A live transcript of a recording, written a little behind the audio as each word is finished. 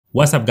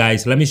What's up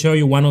guys, let me show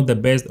you one of the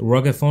best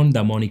rocket phone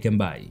that money can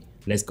buy.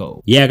 Let's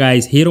go. Yeah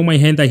guys, here on my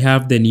hand I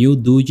have the new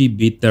Doogee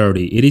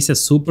V30. It is a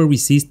super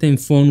resistant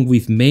phone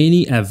with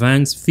many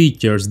advanced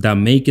features that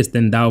make it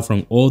stand out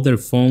from other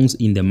phones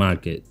in the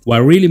market. What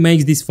really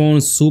makes this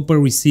phone super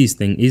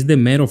resistant is the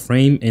metal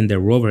frame and the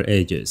rubber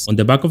edges. On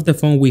the back of the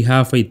phone we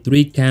have a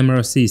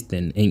 3-camera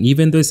system, and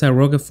even though it's a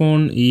rocket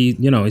phone,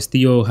 it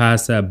still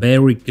has a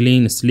very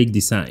clean, sleek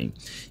design.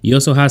 It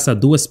also has a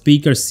dual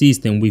speaker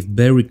system with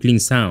very clean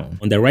sound.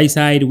 On the right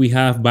side we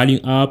have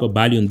volume up,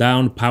 volume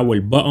down, power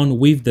button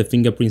with the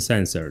fingerprint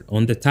sensor.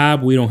 On the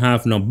top we don't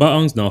have no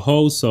buttons, no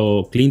holes,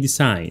 so clean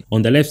design.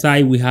 On the left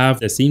side we have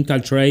the SIM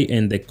card tray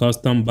and the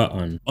custom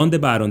button. On the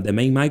bottom the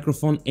main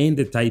microphone and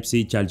the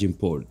Type-C charging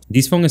port.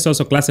 This phone is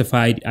also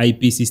classified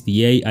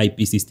IP68,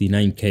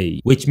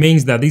 IP69K, which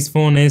means that this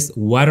phone is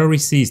water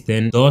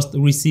resistant, dust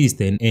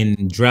resistant,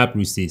 and drop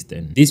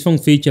resistant. This phone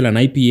features an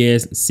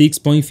IPS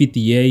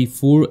 6.58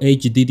 Full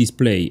HD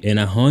display and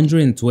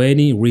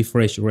 120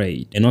 refresh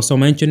rate, and also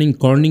mentioning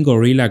Corning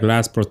Gorilla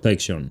Glass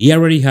protection. It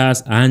already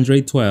has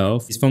Android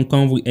 12. This phone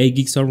comes with 8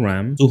 gigs of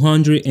RAM,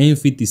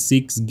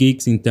 256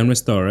 gigs internal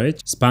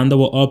storage,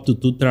 expandable up to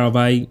 2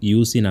 TB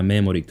using a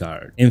memory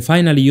card. And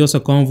finally, it also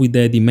comes with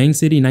the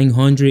Dimensity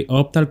 900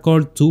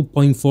 octa-core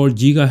 2.4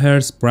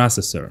 GHz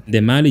processor,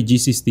 the Mali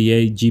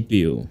G68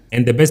 GPU.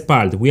 And the best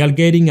part, we are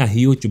getting a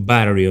huge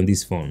battery on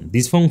this phone.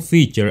 This phone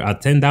features a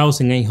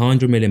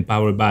 10,800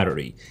 mAh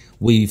battery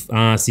with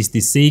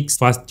 66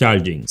 fast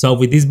charging. So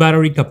with this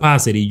battery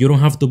capacity, you don't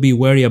have to be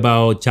worried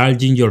about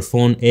charging your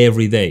phone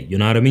every day, you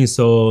know what I mean?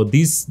 So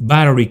this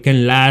battery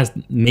can last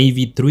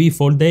maybe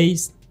 3-4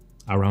 days,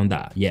 around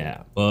that,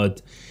 yeah.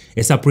 But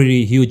it's a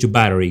pretty huge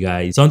battery,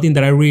 guys. Something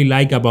that I really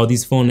like about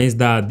this phone is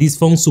that this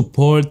phone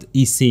supports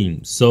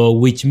eSIM, so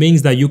which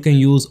means that you can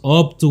use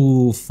up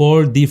to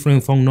 4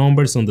 different phone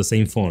numbers on the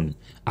same phone,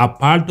 a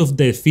part of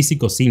the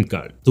physical SIM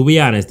card. To be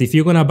honest, if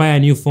you're gonna buy a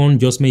new phone,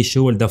 just make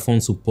sure the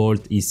phone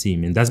supports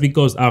eSIM, and that's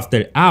because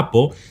after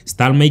Apple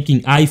start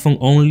making iPhone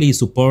only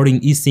supporting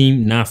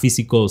eSIM, not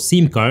physical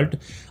SIM card,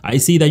 I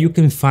see that you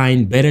can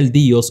find better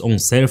deals on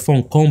cell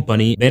phone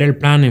company, better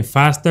plan and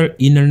faster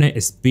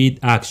internet speed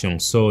action.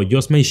 So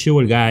just make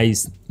sure,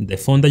 guys, the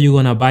phone that you're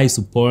gonna buy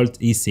supports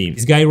eSIM.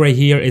 This guy right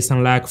here is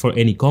unlocked for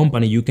any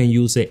company. You can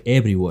use it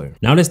everywhere.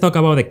 Now let's talk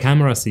about the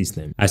camera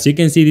system. As you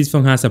can see, this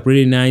phone has a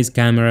pretty nice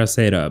camera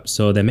setup.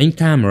 So the main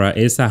camera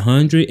is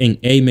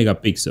 108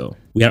 megapixel.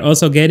 We are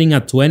also getting a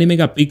 20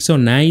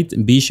 megapixel night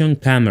vision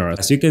camera.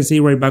 As you can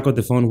see right back of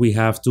the phone, we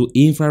have 2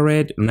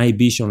 infrared night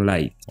vision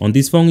lights. On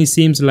this phone, it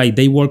seems like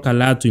they work a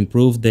lot to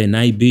improve the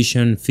night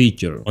vision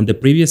feature. On the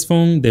previous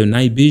phone, the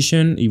night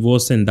vision, it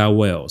wasn't that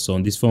well. So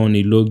on this phone,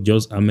 it looked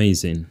just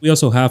amazing. We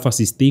also have a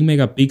 16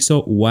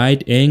 megapixel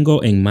wide angle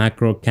and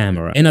macro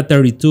camera and a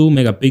 32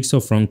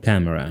 megapixel front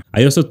camera.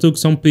 I also took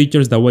some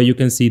pictures that way you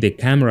can see the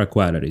camera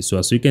quality. So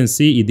as you can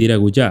see, it did a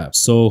good job.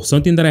 So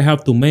something that I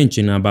have to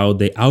mention about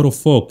the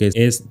autofocus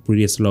is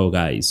pretty slow,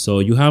 guys. So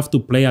you have to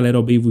play a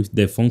little bit with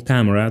the phone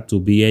camera to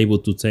be able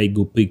to take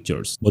good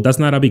pictures. But that's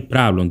not a big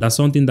problem. That's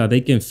something that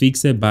they can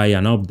fix it by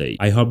an update.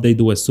 I hope they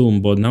do it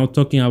soon. But now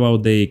talking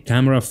about the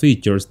camera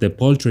features, the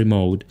portrait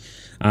mode,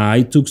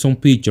 I took some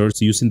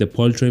pictures using the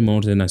portrait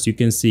mode, and as you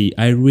can see,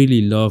 I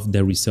really love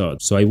the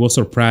result. So I was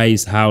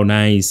surprised how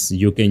nice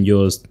you can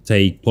just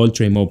take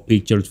portrait mode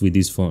pictures with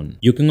this phone.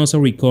 You can also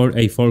record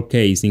a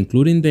 4K,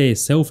 including the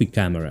selfie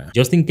camera.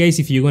 Just in case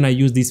if you're gonna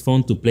use this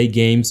phone to play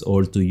games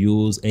or to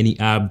use any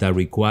app that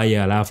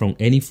require a lot from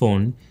any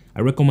phone, I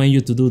recommend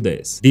you to do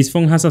this. This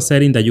phone has a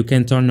setting that you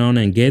can turn on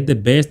and get the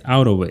best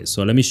out of it.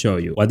 So let me show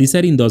you. What this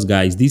setting does,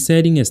 guys, this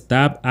setting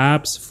stops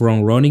apps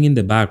from running in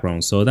the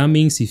background. So that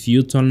means if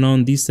you turn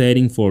on this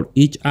setting for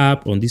each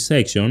app on this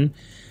section,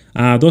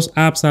 those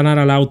apps are not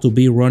allowed to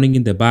be running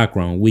in the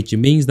background, which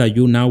means that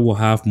you now will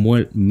have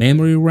more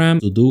memory RAM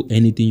to do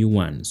anything you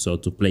want. So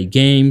to play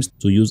games,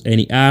 to use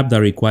any app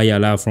that require a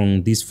lot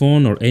from this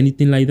phone or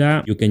anything like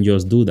that, you can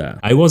just do that.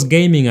 I was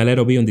gaming a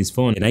little bit on this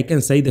phone, and I can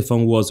say the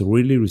phone was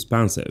really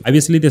responsive.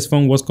 Obviously, this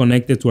phone was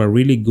connected to a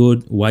really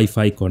good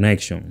Wi-Fi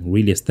connection,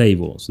 really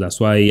stable. So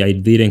that's why I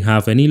didn't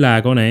have any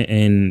lag on it,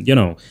 and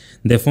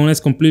the phone is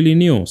completely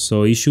new,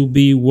 so it should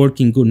be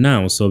working good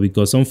now. So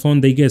because some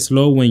phones, they get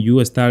slow when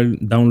you start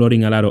downloading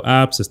a lot of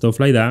apps and stuff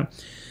like that.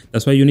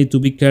 That's why you need to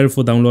be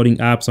careful downloading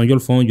apps on your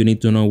phone. You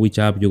need to know which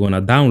app you're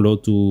gonna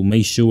download to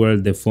make sure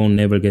the phone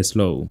never gets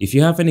slow. If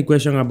you have any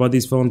question about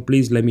this phone,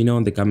 please let me know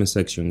in the comment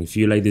section. If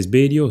you like this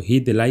video,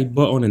 hit the like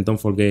button and don't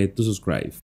forget to subscribe.